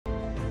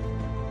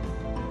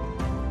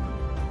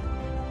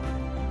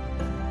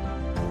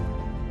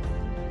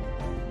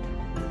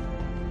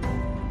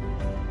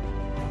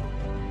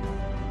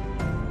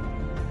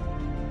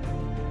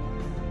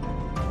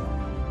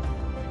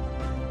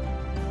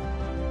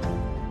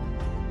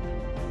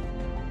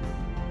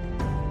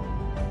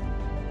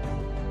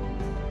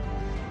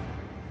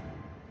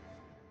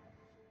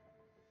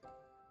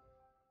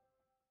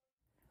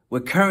We're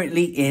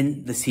currently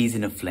in the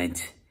season of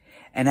Lent,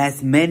 and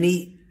as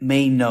many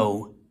may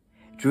know,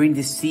 during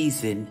this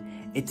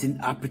season, it's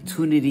an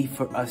opportunity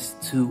for us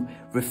to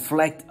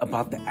reflect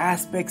about the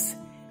aspects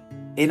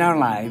in our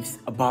lives,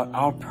 about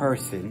our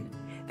person,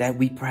 that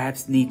we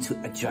perhaps need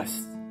to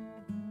adjust.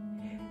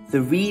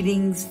 The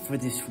readings for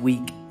this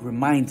week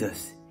remind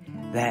us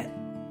that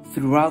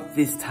throughout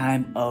this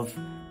time of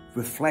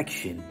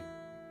reflection,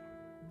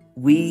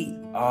 we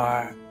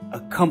are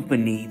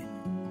accompanied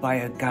by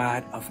a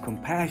God of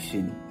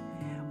compassion.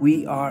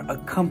 We are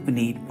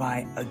accompanied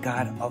by a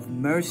God of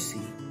mercy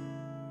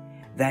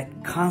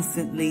that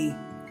constantly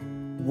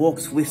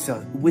walks with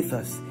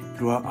us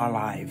throughout our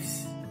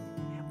lives,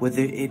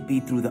 whether it be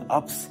through the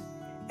ups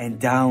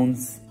and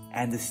downs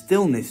and the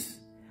stillness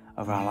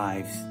of our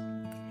lives.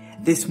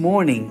 This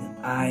morning,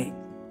 I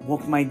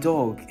walked my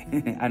dog.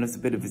 I know it's a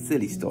bit of a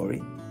silly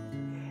story.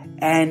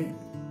 And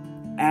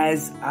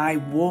as I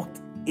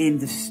walked in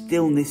the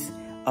stillness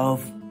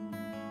of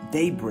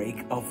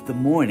daybreak of the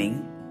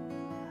morning,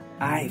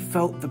 I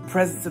felt the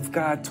presence of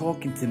God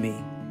talking to me,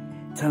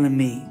 telling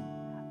me,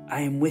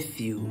 I am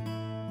with you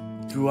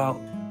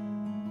throughout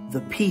the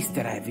peace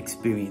that I've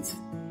experienced.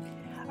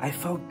 I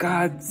felt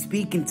God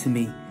speaking to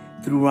me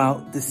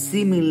throughout the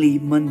seemingly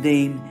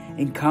mundane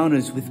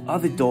encounters with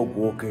other dog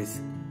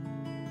walkers,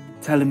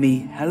 telling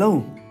me,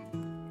 hello,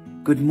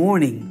 good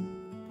morning.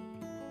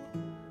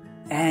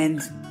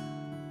 And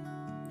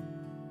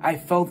I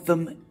felt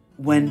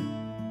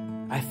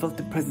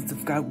the presence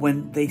of God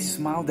when they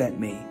smiled at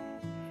me.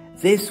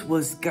 This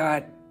was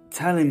God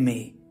telling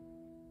me,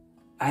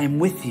 I am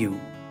with you.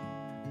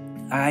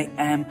 I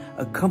am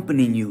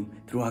accompanying you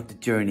throughout the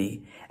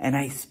journey, and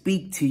I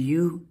speak to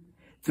you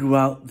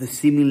throughout the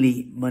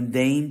seemingly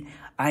mundane.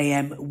 I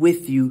am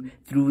with you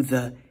through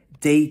the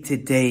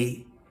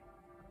day-to-day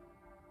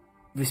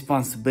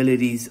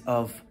responsibilities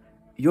of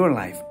your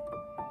life,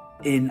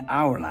 in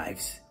our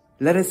lives.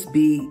 Let us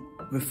be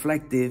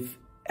reflective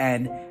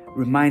and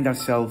remind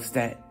ourselves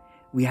that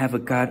we have a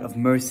God of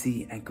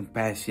mercy and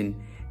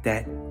compassion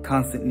that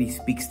constantly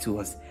speaks to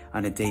us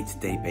on a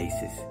day-to-day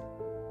basis.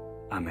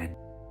 Amen.